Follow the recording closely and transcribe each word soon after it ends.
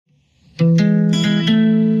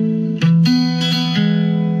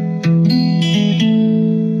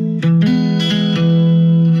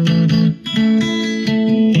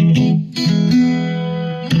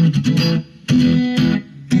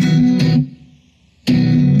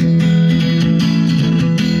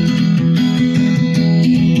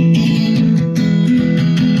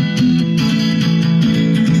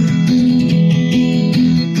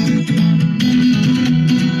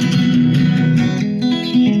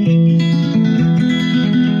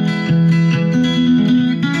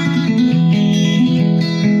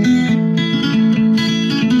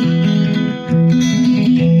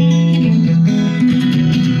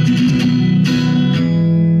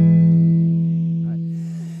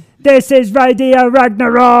This is Radio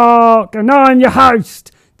Ragnarok, and I'm your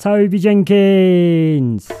host, Toby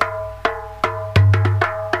Jenkins.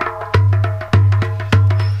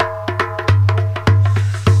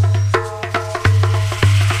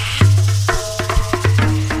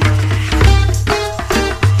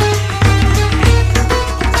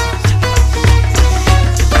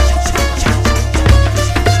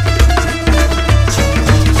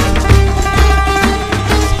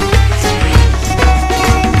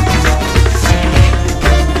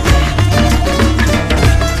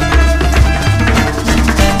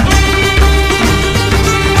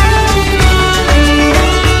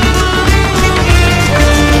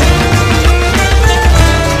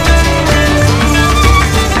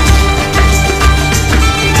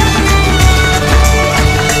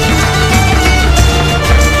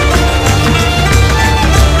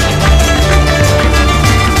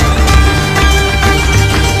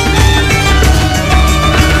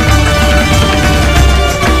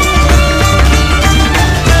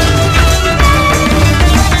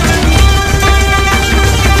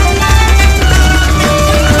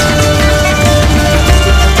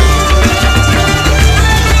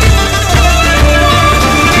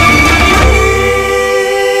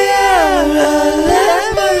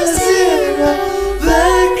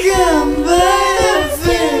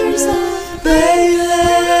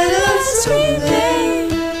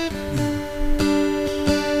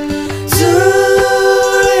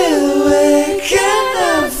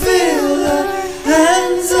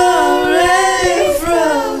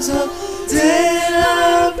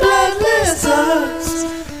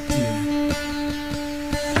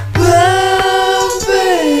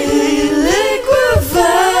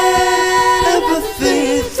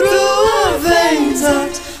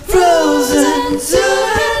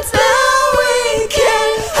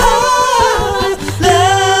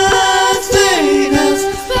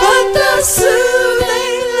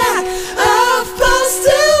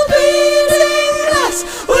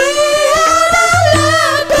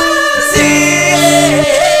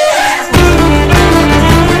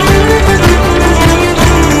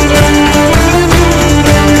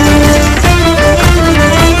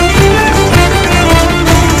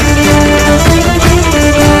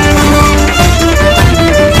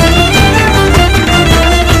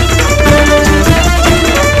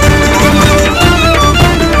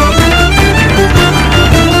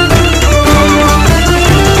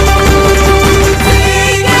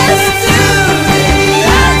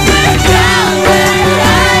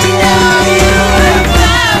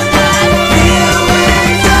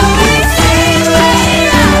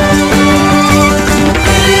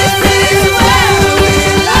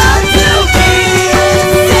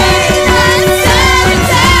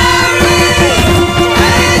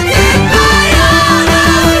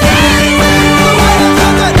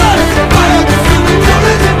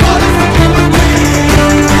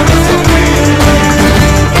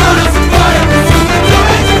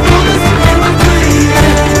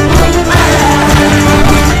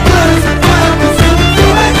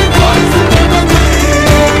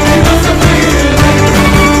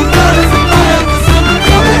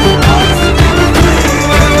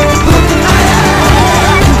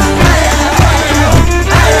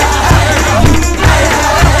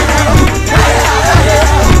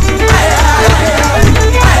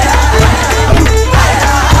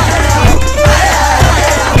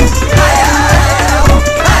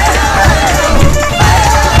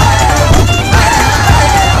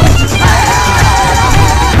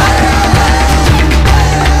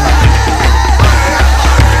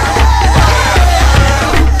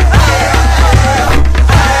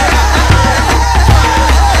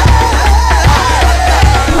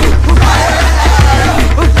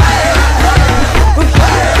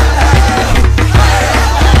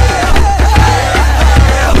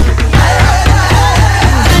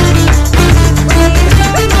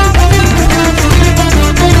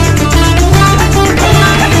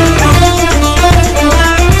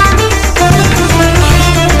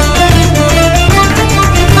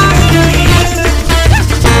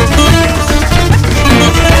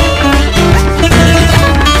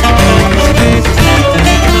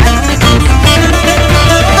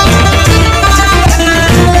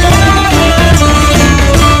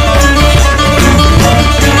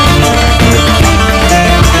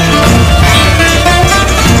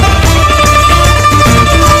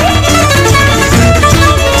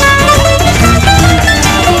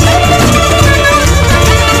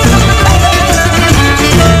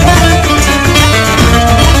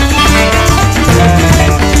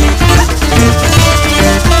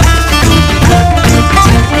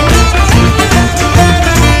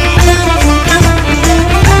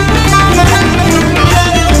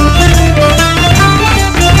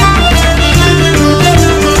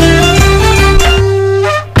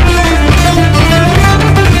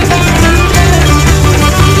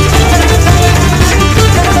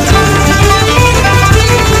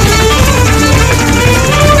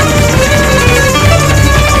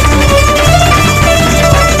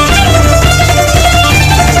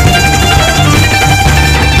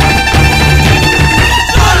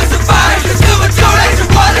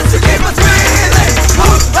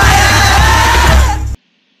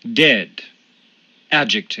 Dead.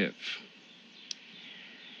 Adjective.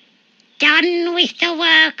 Done with the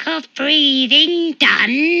work of breathing,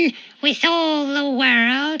 done with all the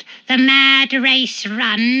world, the mad race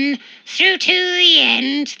run, through to the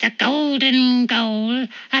end, the golden goal,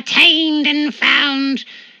 attained and found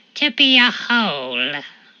to be a whole.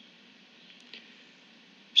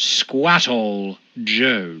 Squattle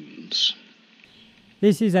Jones.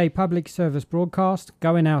 This is a public service broadcast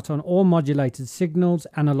going out on all modulated signals,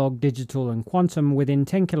 analog, digital and quantum within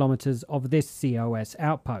 10 kilometers of this COS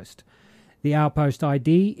outpost. The outpost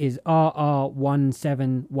ID is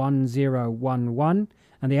RR171011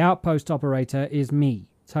 and the outpost operator is me,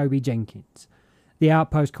 Toby Jenkins. The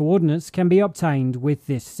outpost coordinates can be obtained with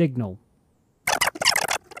this signal.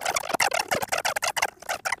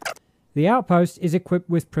 The outpost is equipped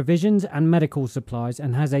with provisions and medical supplies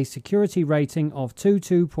and has a security rating of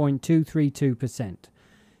 22.232%.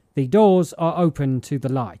 The doors are open to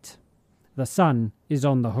the light. The sun is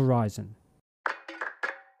on the horizon.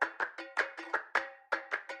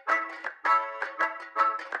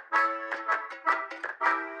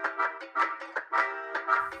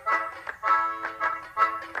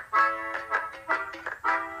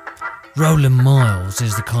 Roland Miles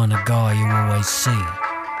is the kind of guy you always see,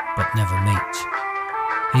 but never meet.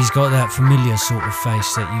 He's got that familiar sort of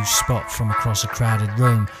face that you spot from across a crowded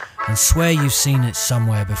room and swear you've seen it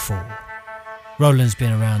somewhere before. Roland's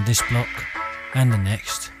been around this block, and the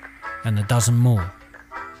next, and a dozen more,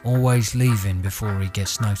 always leaving before he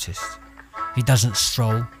gets noticed. He doesn't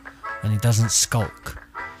stroll, and he doesn't skulk.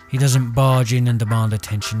 He doesn't barge in and demand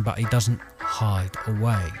attention, but he doesn't hide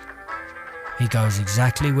away. He goes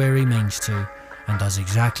exactly where he means to and does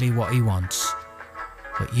exactly what he wants,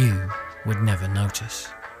 but you would never notice.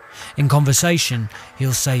 In conversation,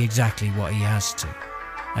 he'll say exactly what he has to,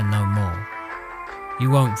 and no more.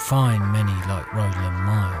 You won't find many like Roland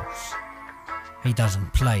Miles. He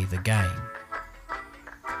doesn't play the game.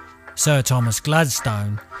 Sir Thomas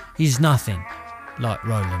Gladstone is nothing like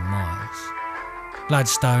Roland Miles.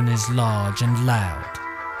 Gladstone is large and loud,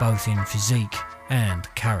 both in physique and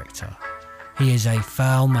character. He is a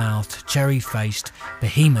foul-mouthed, cherry-faced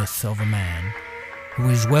behemoth of a man who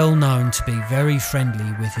is well known to be very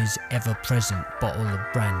friendly with his ever-present bottle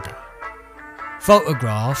of brandy.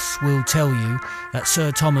 Photographs will tell you that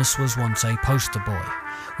Sir Thomas was once a poster boy,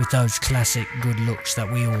 with those classic good looks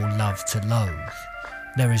that we all love to loathe.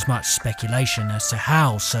 There is much speculation as to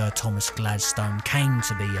how Sir Thomas Gladstone came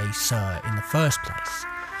to be a Sir in the first place.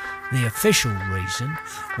 The official reason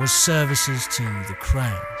was services to the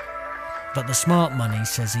Crown. But the smart money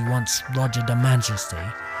says he once rogered a Majesty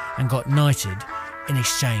and got knighted in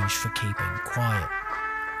exchange for keeping quiet.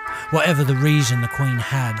 Whatever the reason the Queen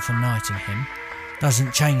had for knighting him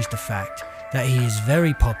doesn't change the fact that he is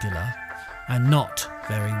very popular and not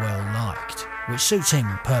very well liked, which suits him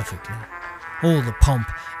perfectly. All the pomp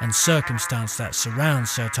and circumstance that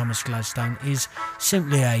surrounds Sir Thomas Gladstone is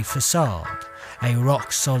simply a facade, a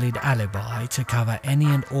rock-solid alibi to cover any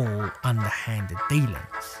and all underhanded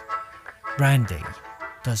dealings. Brandy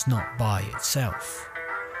does not buy itself.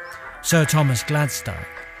 Sir Thomas Gladstone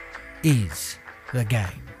is the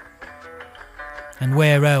game. And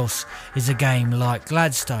where else is a game like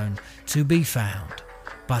Gladstone to be found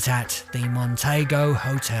but at the Montego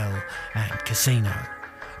Hotel and Casino?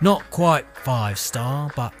 Not quite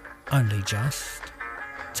 5-star, but only just.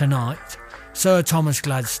 Tonight, Sir Thomas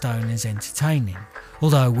Gladstone is entertaining,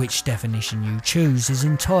 although which definition you choose is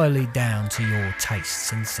entirely down to your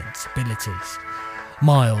tastes and sensibilities.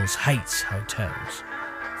 Miles hates hotels.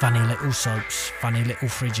 Funny little soaps, funny little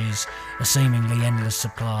fridges, a seemingly endless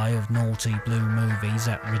supply of naughty blue movies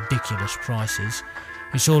at ridiculous prices.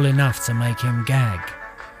 It's all enough to make him gag.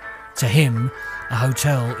 To him, a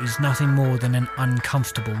hotel is nothing more than an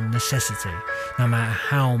uncomfortable necessity, no matter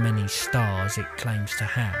how many stars it claims to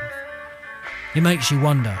have. It makes you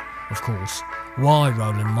wonder, of course, why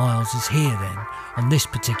Roland Miles is here then, on this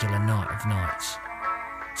particular night of nights.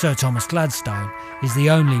 Sir Thomas Gladstone is the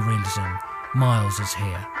only reason Miles is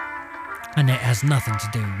here, and it has nothing to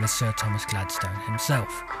do with Sir Thomas Gladstone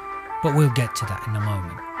himself, but we'll get to that in a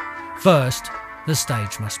moment. First, the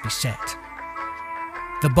stage must be set.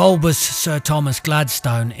 The bulbous Sir Thomas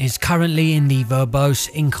Gladstone is currently in the verbose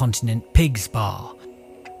Incontinent Pigs Bar,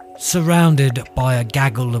 surrounded by a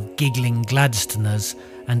gaggle of giggling Gladstoners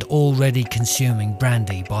and already consuming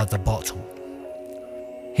brandy by the bottle.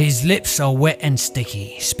 His lips are wet and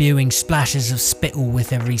sticky, spewing splashes of spittle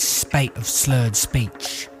with every spate of slurred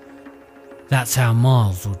speech. That's how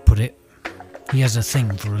Miles would put it. He has a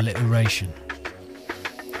thing for alliteration.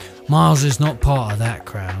 Miles is not part of that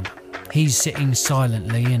crowd. He's sitting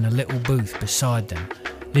silently in a little booth beside them,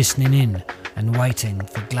 listening in and waiting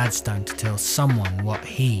for Gladstone to tell someone what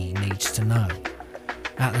he needs to know.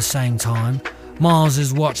 At the same time, Miles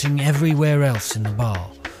is watching everywhere else in the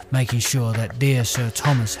bar, making sure that dear Sir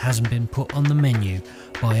Thomas hasn't been put on the menu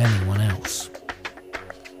by anyone else.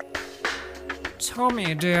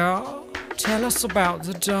 Tommy, dear, tell us about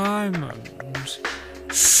the diamond.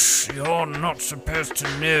 Shh, you're not supposed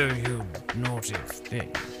to know, you naughty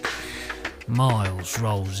thing. Miles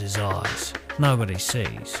rolls his eyes. Nobody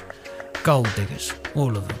sees. Gold diggers,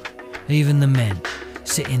 all of them. Even the men,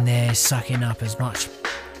 sitting there sucking up as much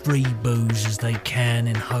free booze as they can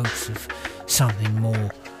in hopes of something more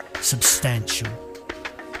substantial.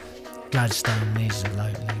 Gladstone is a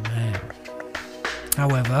lonely man.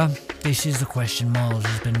 However, this is the question Miles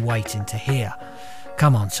has been waiting to hear.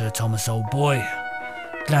 Come on, Sir Thomas, old boy.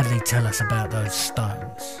 Gladly tell us about those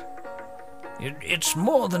stones. It's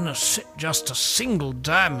more than just a single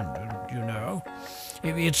diamond, you know.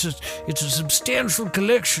 It's a substantial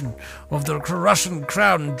collection of the Russian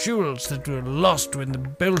crown jewels that were lost when the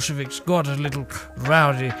Bolsheviks got a little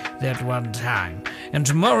rowdy that one time. And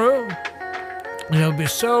tomorrow, they'll be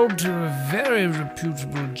sold to a very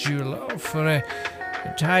reputable jeweler for a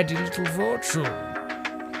tidy little fortune.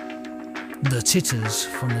 The titters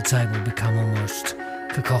from the table become almost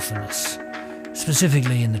cacophonous,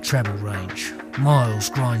 specifically in the treble range. Miles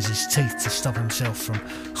grinds his teeth to stop himself from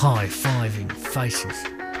high-fiving faces.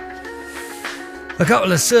 A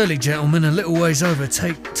couple of surly gentlemen a little ways over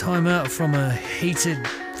take time out from a heated,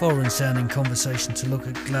 foreign-sounding conversation to look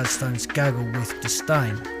at Gladstone's gaggle with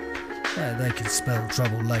disdain. They can spell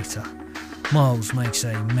trouble later. Miles makes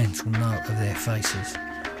a mental note of their faces.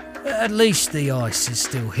 At least the ice is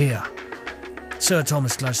still here. Sir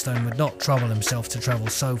Thomas Gladstone would not trouble himself to travel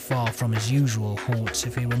so far from his usual haunts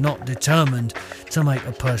if he were not determined to make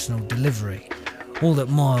a personal delivery. All that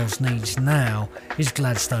Miles needs now is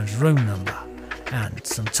Gladstone's room number and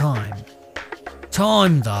some time.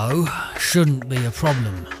 Time, though, shouldn't be a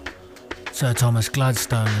problem. Sir Thomas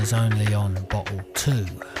Gladstone is only on bottle 2.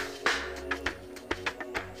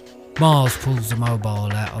 Miles pulls the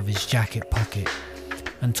mobile out of his jacket pocket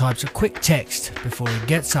and types a quick text before he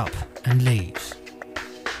gets up and leaves.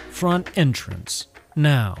 Front entrance.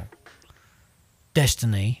 Now.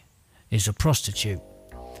 Destiny is a prostitute.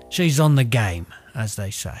 She's on the game, as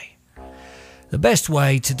they say. The best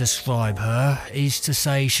way to describe her is to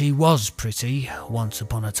say she was pretty once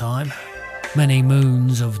upon a time. Many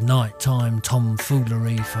moons of nighttime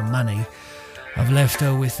tomfoolery for money have left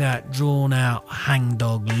her with that drawn-out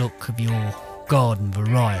hangdog look of your garden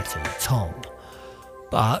variety, Tom.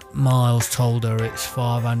 But Miles told her it's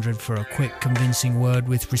 500 for a quick convincing word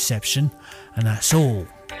with reception, and that's all.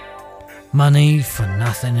 Money for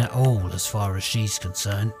nothing at all as far as she's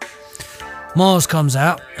concerned. Miles comes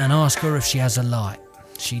out and asks her if she has a light.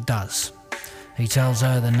 She does. He tells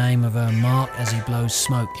her the name of her mark as he blows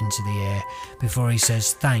smoke into the air before he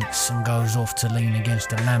says thanks and goes off to lean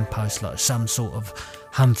against a lamppost like some sort of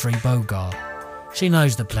Humphrey Bogart. She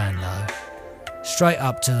knows the plan though. Straight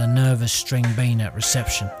up to the nervous string bean at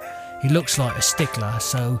reception. He looks like a stickler,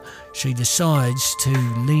 so she decides to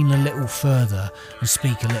lean a little further and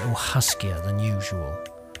speak a little huskier than usual.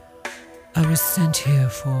 I was sent here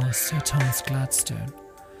for Sir Thomas Gladstone.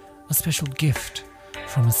 A special gift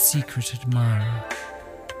from a secret admirer.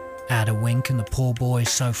 Add a wink and the poor boy is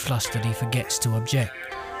so flustered he forgets to object.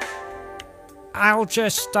 I'll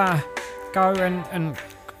just go and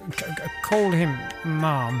call him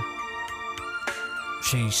Mom.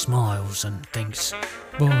 She smiles and thinks,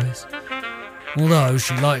 boys. Although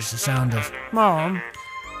she likes the sound of Mom,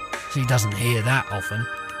 she doesn't hear that often.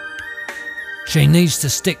 She needs to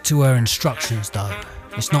stick to her instructions though.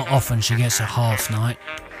 It's not often she gets a half night.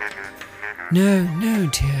 No,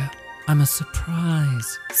 dear. I'm a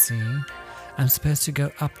surprise, see? I'm supposed to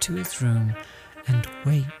go up to his room and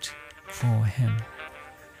wait for him.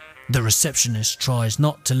 The receptionist tries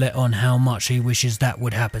not to let on how much he wishes that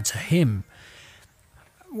would happen to him.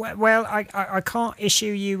 Well, I can't issue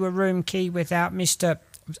you a room key without Mr.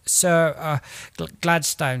 Sir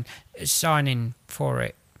Gladstone signing for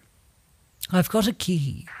it. I've got a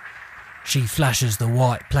key. She flashes the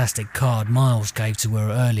white plastic card Miles gave to her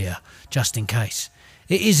earlier, just in case.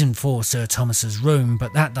 It isn't for Sir Thomas's room,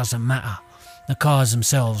 but that doesn't matter. The cards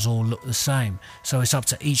themselves all look the same, so it's up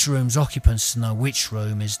to each room's occupants to know which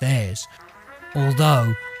room is theirs.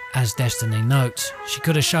 Although, as Destiny notes, she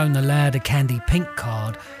could have shown the lad a candy pink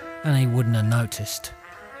card and he wouldn't have noticed.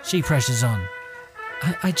 She presses on.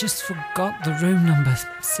 I just forgot the room number,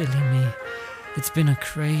 silly me. It's been a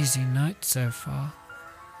crazy night so far.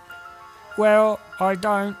 Well, I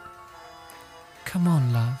don't. Come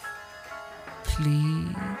on, love.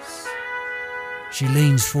 please? She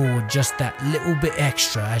leans forward just that little bit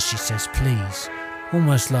extra as she says please.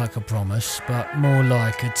 Almost like a promise, but more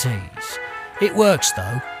like a tease. It works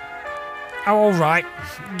though. Oh, all right.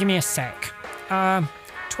 Give me a sec.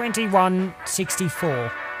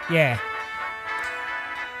 2164. Yeah.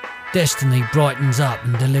 Destiny brightens up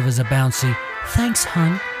and delivers a bouncy "Thanks,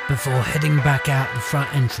 hun," before heading back out the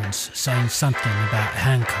front entrance, saying something about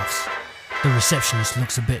handcuffs. The receptionist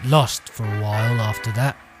looks a bit lost for a while after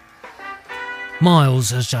that. Miles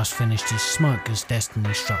has just finished his smoke as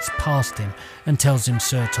Destiny struts past him and tells him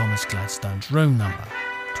Sir Thomas Gladstone's room number,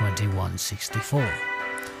 2164.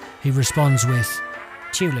 He responds with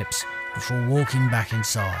 "tulips" before walking back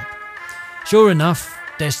inside. Sure enough,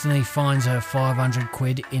 Destiny finds her 500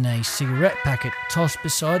 quid in a cigarette packet tossed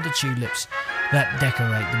beside the tulips that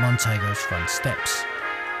decorate the Montago's front steps.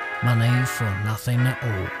 Money for nothing at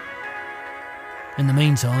all. In the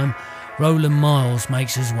meantime, Roland Miles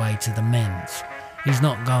makes his way to the men's. He's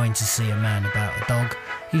not going to see a man about a dog,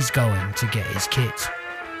 he's going to get his kit.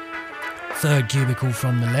 Third cubicle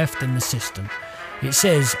from the left in the system. It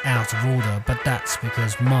says out of order, but that's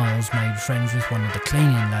because Miles made friends with one of the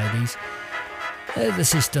cleaning ladies. The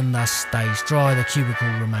system thus stays dry, the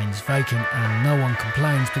cubicle remains vacant, and no one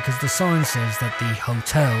complains because the sign says that the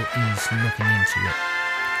hotel is looking into it.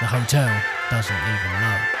 The hotel doesn't even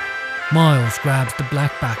know. Miles grabs the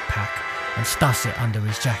black backpack and stuffs it under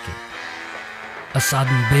his jacket. A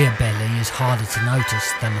sudden beer belly is harder to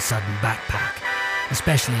notice than a sudden backpack,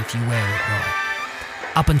 especially if you wear it right.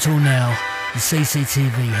 Up until now, the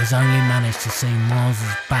CCTV has only managed to see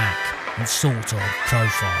Miles's back and sort of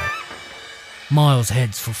profile. Miles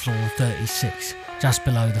heads for floor 36, just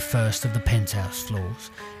below the first of the penthouse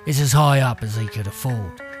floors. It's as high up as he could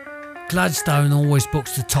afford. Gladstone always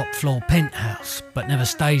books the top floor penthouse, but never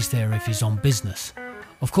stays there if he's on business.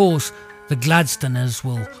 Of course, the Gladstoners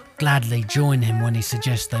will gladly join him when he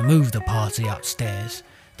suggests they move the party upstairs.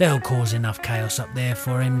 They'll cause enough chaos up there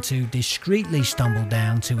for him to discreetly stumble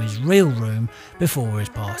down to his real room before he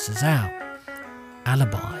passes out.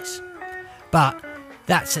 Alibis. But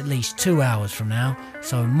that's at least 2 hours from now,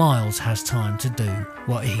 so Miles has time to do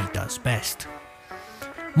what he does best.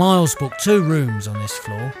 Miles booked 2 rooms on this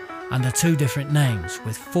floor, under 2 different names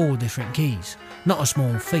with 4 different keys. Not a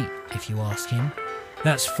small feat, if you ask him.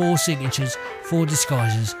 That's 4 signatures, 4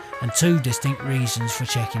 disguises, and 2 distinct reasons for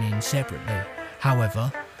checking in separately.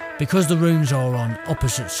 However, because the rooms are on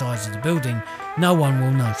opposite sides of the building, no one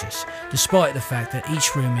will notice, despite the fact that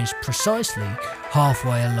each room is precisely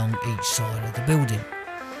halfway along each side of the building.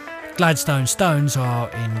 Gladstone Stones are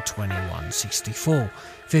in 2164,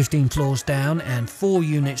 15 floors down and 4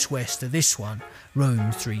 units west of this one,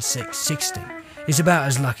 room 3660. It's about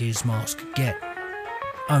as lucky as Miles could get.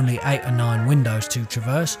 Only 8 or 9 windows to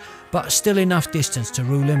traverse, but still enough distance to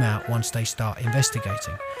rule him out once they start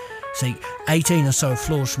investigating. See, 18 or so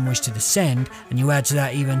floors from which to descend, and you add to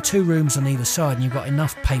that even 2 rooms on either side and you've got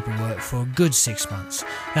enough paperwork for a good 6 months.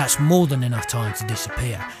 That's more than enough time to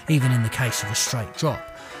disappear, even in the case of a straight drop.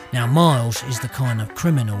 Now Miles is the kind of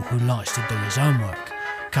criminal who likes to do his own work,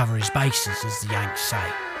 cover his bases as the Yanks say.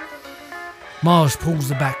 Miles pulls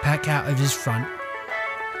the backpack out of his front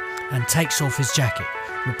and takes off his jacket,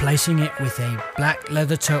 replacing it with a black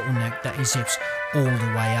leather turtleneck that he zips all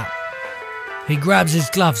the way up. He grabs his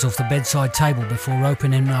gloves off the bedside table before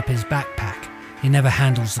opening up his backpack. He never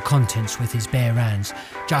handles the contents with his bare hands,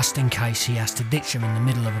 just in case he has to ditch them in the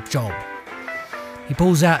middle of a job. He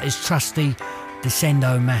pulls out his trusty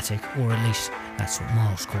Descendo-matic, or at least that's what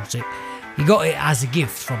Miles calls it. He got it as a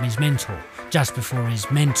gift from his mentor, just before his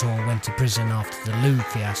mentor went to prison after the lube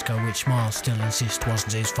fiasco, which Miles still insists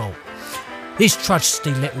wasn't his fault. This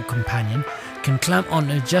trusty little companion can clamp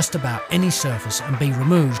onto just about any surface and be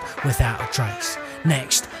removed without a trace.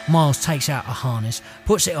 Next, Miles takes out a harness,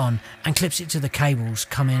 puts it on and clips it to the cables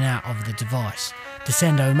coming out of the device.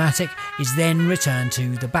 Descendo-matic is then returned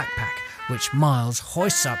to the backpack, which Miles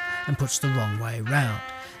hoists up and puts the wrong way round.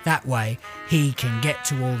 That way, he can get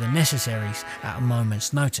to all the necessaries at a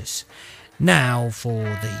moment's notice. Now for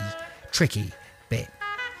the tricky bit.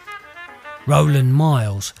 Roland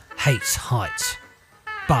Miles hates heights,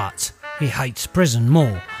 but he hates prison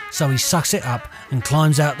more, so he sucks it up and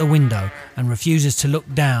climbs out the window and refuses to look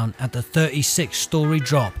down at the 36-story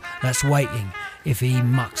drop that's waiting if he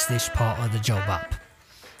mucks this part of the job up.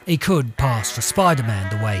 He could pass for Spider-Man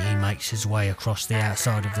the way he makes his way across the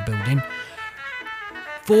outside of the building.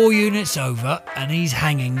 4 units over and he's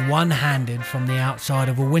hanging one-handed from the outside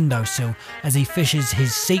of a windowsill as he fishes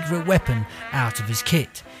his secret weapon out of his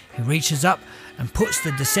kit. He reaches up and puts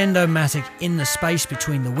the Descendo-matic in the space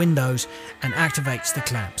between the windows and activates the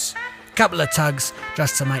clamps. Couple of tugs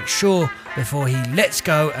just to make sure before he lets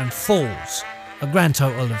go and falls, a grand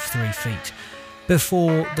total of 3 feet,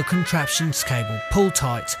 before the contraption's cable pull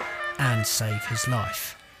tight and save his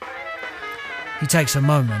life. He takes a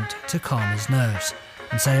moment to calm his nerves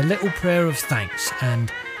and say a little prayer of thanks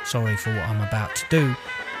and sorry for what I'm about to do,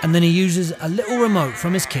 and then he uses a little remote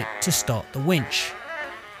from his kit to start the winch.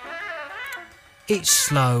 It's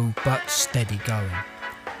slow but steady going,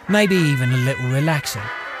 maybe even a little relaxing.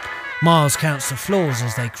 Miles counts the floors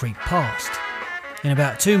as they creep past. In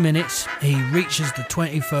about 2 minutes, he reaches the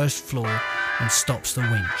 21st floor and stops the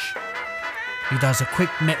winch. He does a quick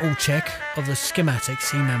metal check of the schematics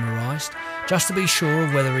he memorised, just to be sure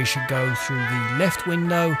of whether he should go through the left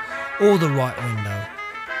window or the right window.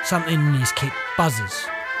 Something in his kit buzzes,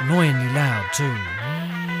 annoyingly loud too.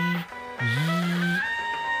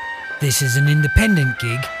 This is an independent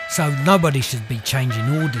gig, so nobody should be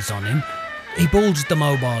changing orders on him. He pulls the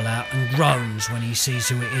mobile out and groans when he sees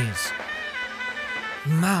who it is.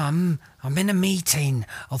 Mum, I'm in a meeting.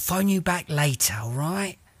 I'll phone you back later,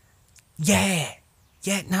 alright? Yeah,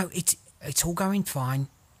 no, it's all going fine.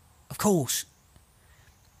 Of course.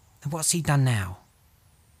 And what's he done now?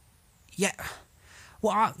 Yeah,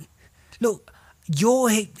 look,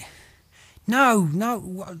 No,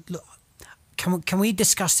 look, can we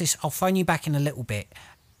discuss this? I'll phone you back in a little bit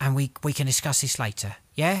and we can discuss this later,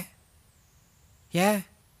 yeah? Yeah?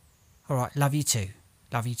 Alright, love you too.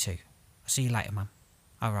 I'll see you later, Mum.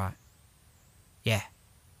 Alright. Yeah.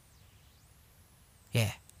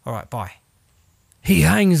 Alright, bye. He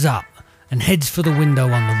hangs up and heads for the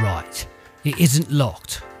window on the right. It isn't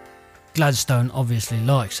locked. Gladstone obviously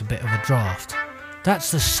likes a bit of a draft.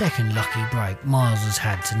 That's the second lucky break Miles has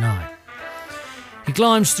had tonight. He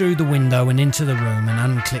climbs through the window and into the room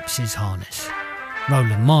and unclips his harness.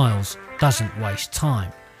 Roland Miles doesn't waste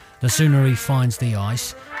time. The sooner he finds the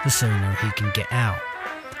ice, the sooner he can get out.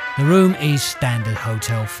 The room is standard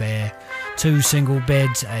hotel fare. 2 single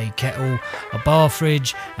beds, a kettle, a bar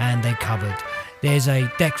fridge and a cupboard. There's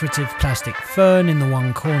a decorative plastic fern in the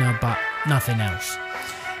one corner, but nothing else.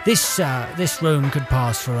 This room could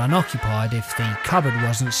pass for unoccupied if the cupboard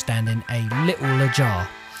wasn't standing a little ajar.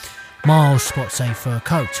 Miles spots a fur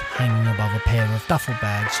coat hanging above a pair of duffel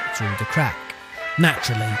bags through the crack.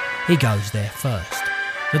 Naturally, he goes there first.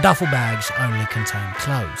 The duffel bags only contain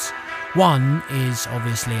clothes. One is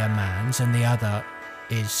obviously a man's and the other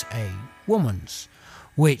is a woman's,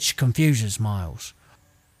 which confuses Miles.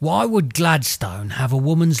 Why would Gladstone have a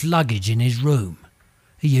woman's luggage in his room?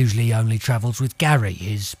 He usually only travels with Gary,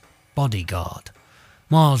 his bodyguard.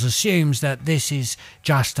 Miles assumes that this is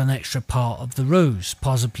just an extra part of the ruse,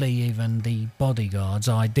 possibly even the bodyguard's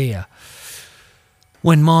idea.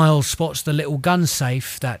 When Miles spots the little gun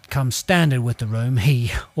safe that comes standard with the room,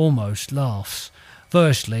 he almost laughs.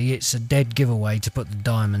 Firstly, it's a dead giveaway to put the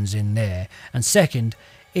diamonds in there, and second,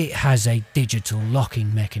 it has a digital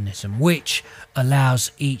locking mechanism which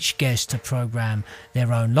allows each guest to program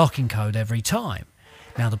their own locking code every time.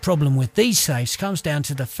 Now, the problem with these safes comes down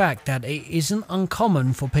to the fact that it isn't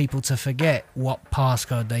uncommon for people to forget what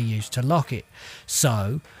passcode they use to lock it.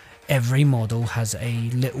 So, every model has a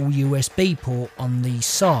little USB port on the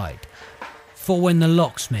side for when the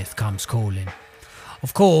locksmith comes calling.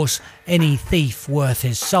 Of course, any thief worth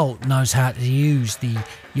his salt knows how to use the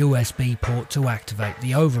USB port to activate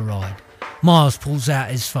the override. Miles pulls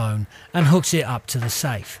out his phone and hooks it up to the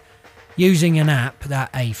safe. Using an app that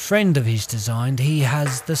a friend of his designed, he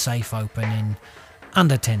has the safe open in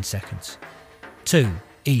under 10 seconds. Too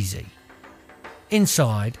easy.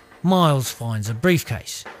 Inside, Miles finds a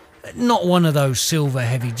briefcase. Not one of those silver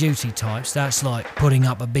heavy-duty types that's like putting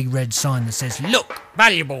up a big red sign that says, "Look,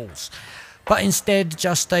 valuables!" But instead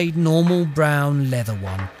just a normal brown leather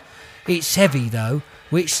one. It's heavy though,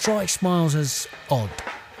 which strikes Miles as odd.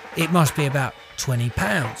 It must be about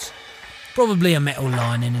 £20. Probably a metal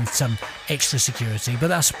lining and some extra security, but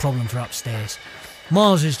that's a problem for upstairs.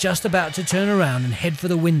 Miles is just about to turn around and head for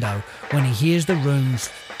the window when he hears the room's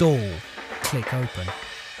door click open.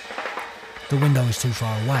 The window is too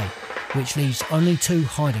far away, which leaves only 2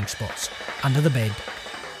 hiding spots, under the bed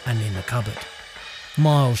and in the cupboard.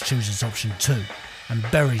 Miles chooses option 2 and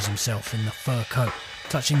buries himself in the fur coat,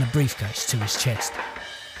 clutching the briefcase to his chest.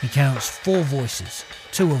 He counts 4 voices,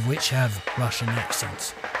 2 of which have Russian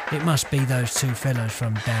accents. It must be those 2 fellows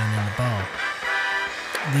from down in the bar.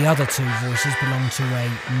 The other 2 voices belong to a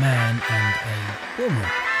man and a woman,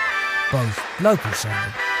 both local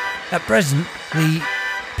sounding. At present, the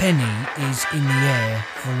penny is in the air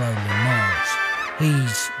for Roland Miles.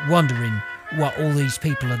 He's wondering what all these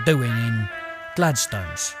people are doing in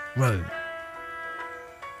Gladstone's room.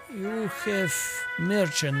 You have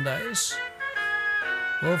merchandise?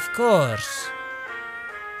 Of course.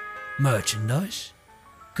 Merchandise?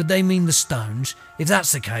 Could they mean the stones? If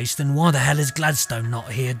that's the case, then why the hell is Gladstone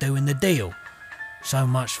not here doing the deal? So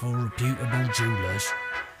much for reputable jewellers.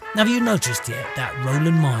 Have you noticed yet that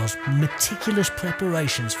Roland Miles' meticulous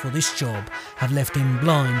preparations for this job have left him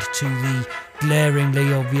blind to the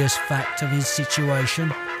glaringly obvious fact of his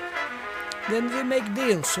situation? Then we make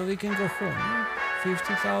deals so we can go home.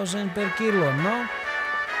 50,000 per kilo, no?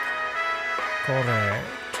 Correct.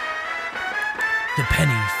 The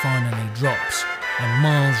penny finally drops, and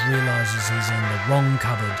Miles realises he's in the wrong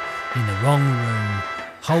cupboard, in the wrong room,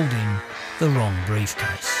 holding the wrong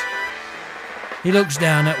briefcase. He looks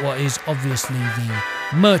down at what is obviously the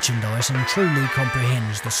merchandise and truly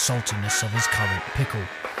comprehends the saltiness of his current pickle.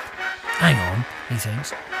 Hang on, he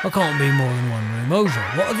thinks, I can't be more than one room over.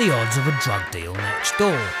 What are the odds of a drug deal next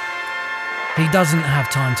door? He doesn't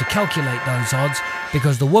have time to calculate those odds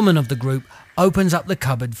because the woman of the group opens up the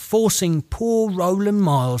cupboard, forcing poor Roland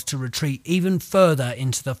Miles to retreat even further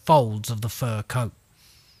into the folds of the fur coat.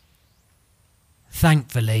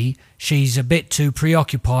 Thankfully, she's a bit too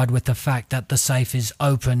preoccupied with the fact that the safe is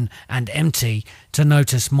open and empty to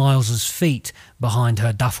notice Miles's feet behind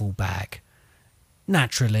her duffel bag.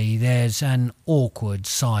 Naturally, there's an awkward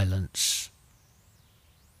silence.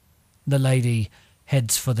 The lady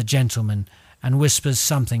heads for the gentleman and whispers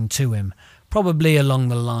something to him, probably along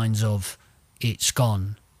the lines of, "It's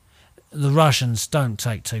gone." The Russians don't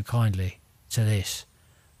take too kindly to this.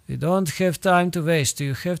 "We don't have time to waste. Do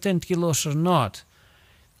you have 10 kilos or not?"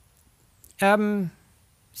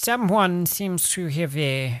 Someone seems to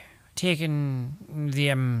have taken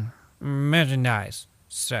the merchandise,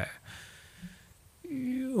 sir.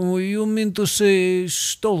 You mean to say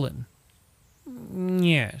stolen?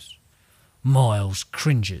 Yes. Miles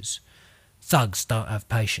cringes. Thugs don't have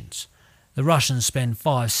patience. The Russians spend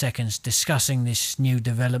 5 seconds discussing this new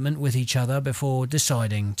development with each other before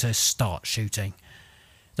deciding to start shooting.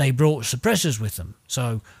 They brought suppressors with them,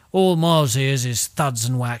 so all Miles hears is thuds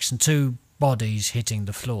and whacks and 2 bodies hitting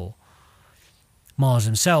the floor. Miles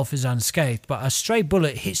himself is unscathed, but a stray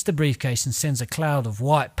bullet hits the briefcase and sends a cloud of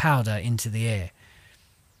white powder into the air.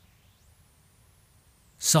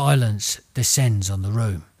 Silence descends on the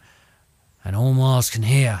room, and all Miles can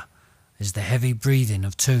hear is the heavy breathing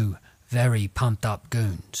of 2 very pumped-up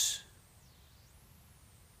goons.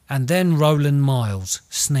 And then Roland Miles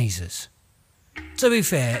sneezes. To be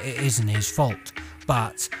fair, it isn't his fault,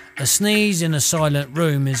 but a sneeze in a silent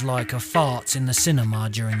room is like a fart in the cinema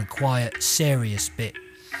during the quiet, serious bit.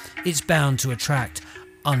 It's bound to attract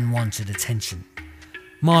unwanted attention.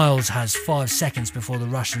 Miles has 5 seconds before the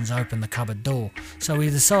Russians open the cupboard door, so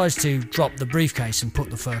he decides to drop the briefcase and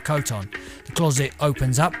put the fur coat on. The closet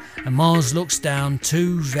opens up, and Miles looks down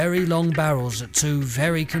 2 very long barrels at 2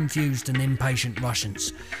 very confused and impatient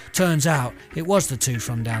Russians. Turns out it was the 2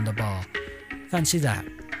 from down the bar. Fancy that.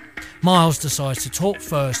 Miles decides to talk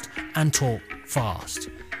first and talk fast.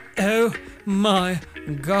 "Oh my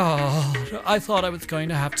God, I thought I was going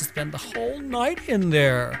to have to spend the whole night in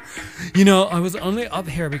there. You know, I was only up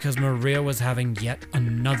here because Maria was having yet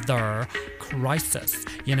another crisis,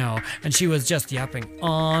 you know, and she was just yapping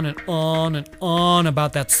on and on and on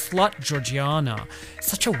about that slut Georgiana.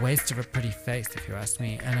 Such a waste of a pretty face, if you ask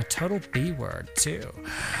me, and a total B-word, too.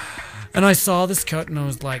 And I saw this coat and I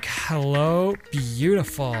was like, hello,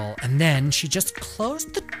 beautiful. And then she just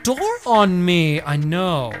closed the door on me. I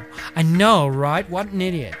know, right? What an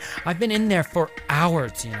idiot. I've been in there for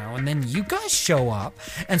hours, you know, and then you guys show up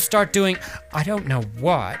and start doing, I don't know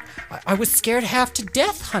what. I was scared half to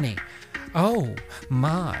death, honey. Oh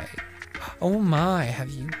my, have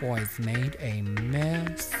you boys made a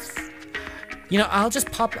mess? You know, I'll just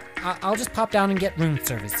pop down and get room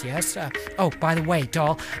service, yes? Oh, by the way,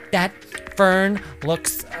 doll, that fern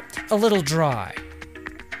looks a little dry.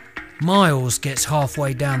 Miles gets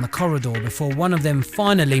halfway down the corridor before one of them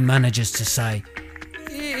finally manages to say,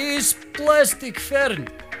 "It's plastic fern."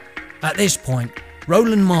 At this point,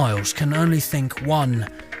 Roland Miles can only think one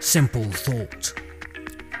simple thought.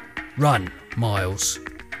 Run, Miles.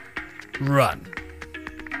 Run.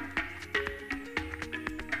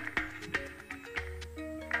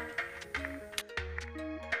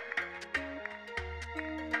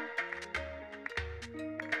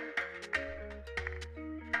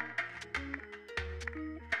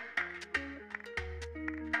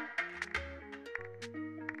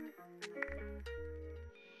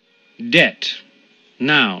 Debt.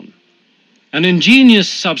 Noun. An ingenious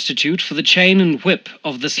substitute for the chain and whip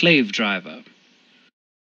of the slave driver.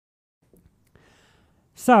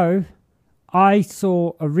 So, I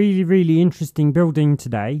saw a really, really interesting building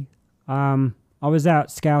today. I was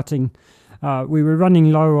out scouting. We were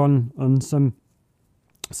running low on some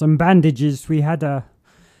bandages. We had a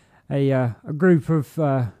group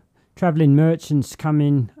of travelling merchants come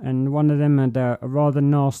in, and one of them had a rather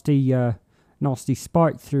nasty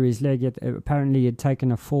spike through his leg. Apparently, he had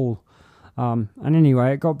taken a fall. And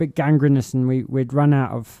anyway, it got a bit gangrenous, and we'd run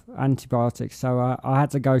out of antibiotics, so I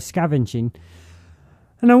had to go scavenging.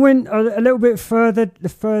 And I went a little bit further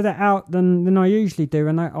out than I usually do,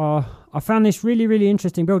 and I found this really, really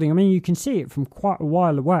interesting building. I mean, you can see it from quite a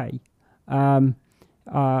while away, but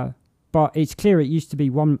it's clear it used to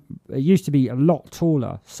be a lot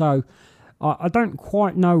taller. So I don't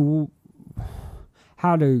quite know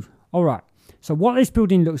how to. All right. So what this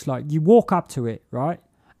building looks like, you walk up to it, right,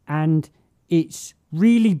 and it's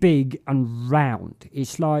really big and round.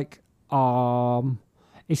 It's like a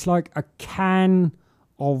can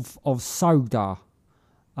of soda.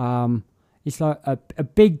 It's like a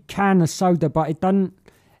big can of soda, but it doesn't,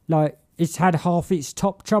 like, it's had half its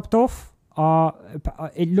top chopped off.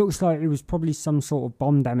 It looks like it was probably some sort of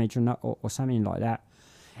bomb damage or something like that.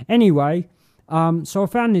 Anyway, so I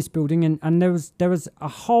found this building, and there was a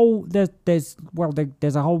whole there's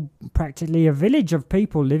a whole, practically a village of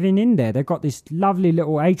people living in there. They've got this lovely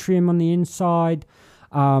little atrium on the inside.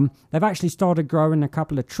 They've actually started growing a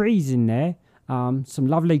couple of trees in there. Some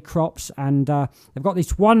lovely crops, and they've got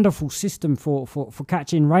this wonderful system for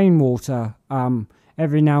catching rainwater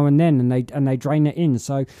every now and then, and they drain it in.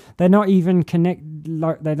 So they're not even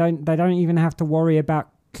they don't even have to worry about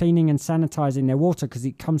cleaning and sanitizing their water, because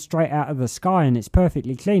it comes straight out of the sky and it's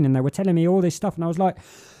perfectly clean. And they were telling me all this stuff, and I was like,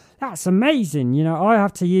 that's amazing. You know, I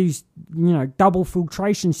have to use, double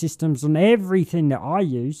filtration systems on everything that I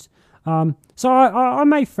use. So I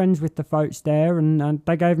made friends with the folks there, and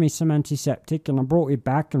they gave me some antiseptic, and I brought it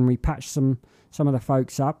back, and we patched some of the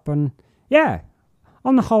folks up, and yeah,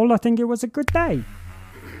 on the whole, I think it was a good day.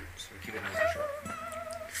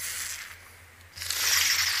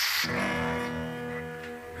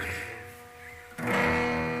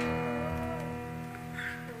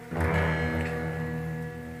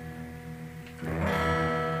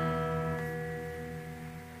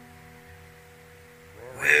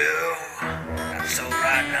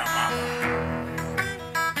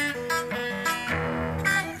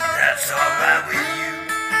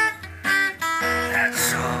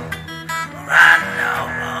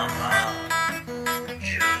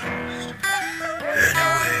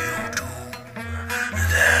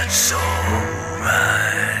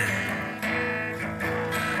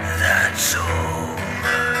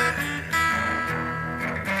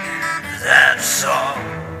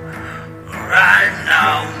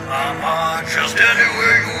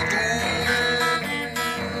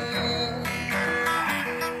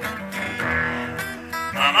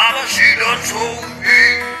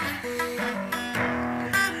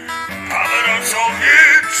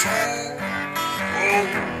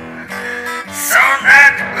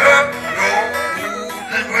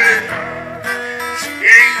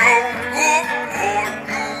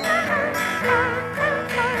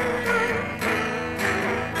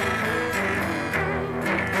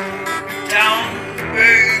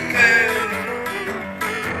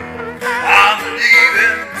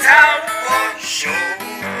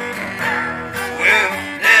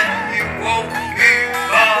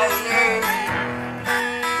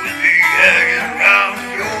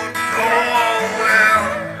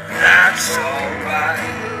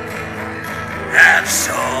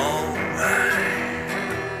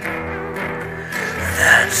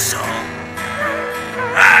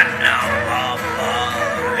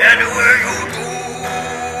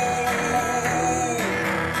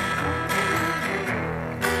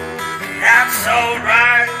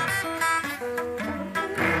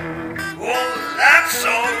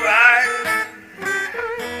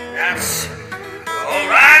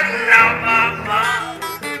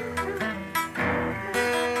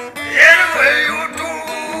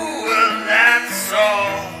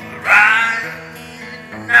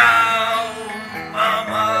 Now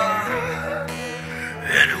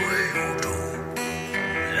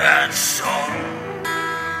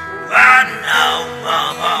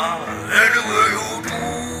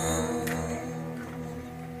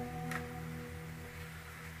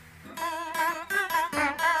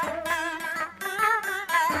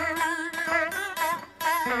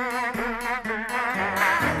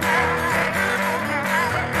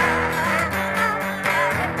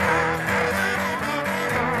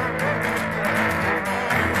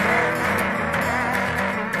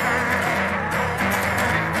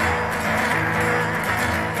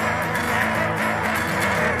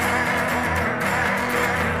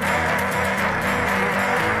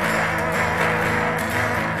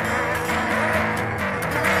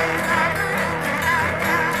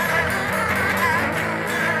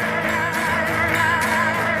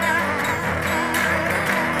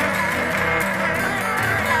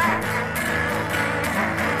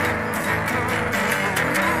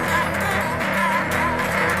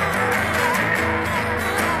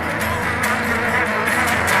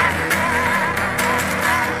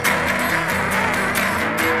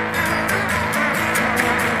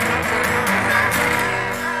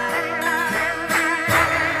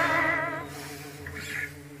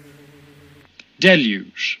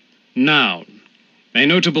Deluge, noun. A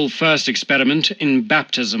notable first experiment in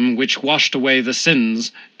baptism which washed away the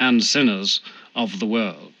sins and sinners of the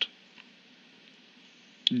world.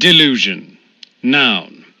 Delusion,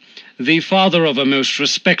 noun. The father of a most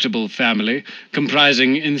respectable family,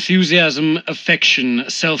 comprising enthusiasm, affection,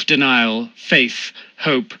 self-denial, faith,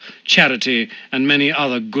 hope, charity, and many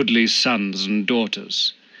other goodly sons and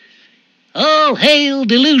daughters. All hail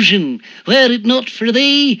delusion! Were it not for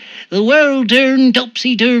thee, the world turned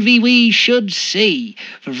topsy-turvy we should see.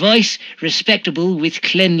 For vice, respectable with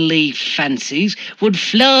cleanly fancies, would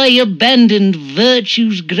fly abandoned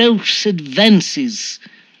virtue's gross advances.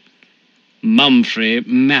 Mumfrey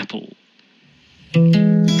Mapple.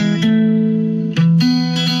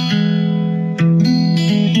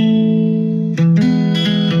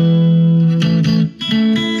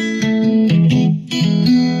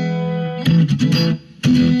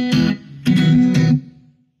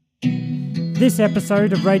 This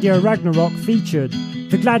episode of Radio Ragnarok featured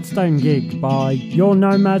The Gladstone Gig by Your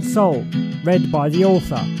Nomad Soul, read by the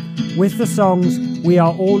author, with the songs We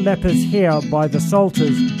Are All Lepers Here by the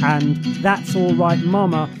Salters and That's All Right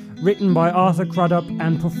Mama, written by Arthur Crudup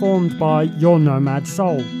and performed by Your Nomad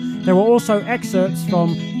Soul. There were also excerpts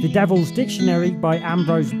from The Devil's Dictionary by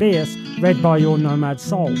Ambrose Bierce, read by Your Nomad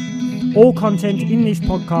Soul. All content in this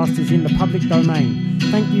podcast is in the public domain.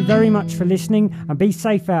 Thank you very much for listening and be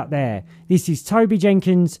safe out there. This is Toby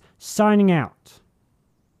Jenkins signing out.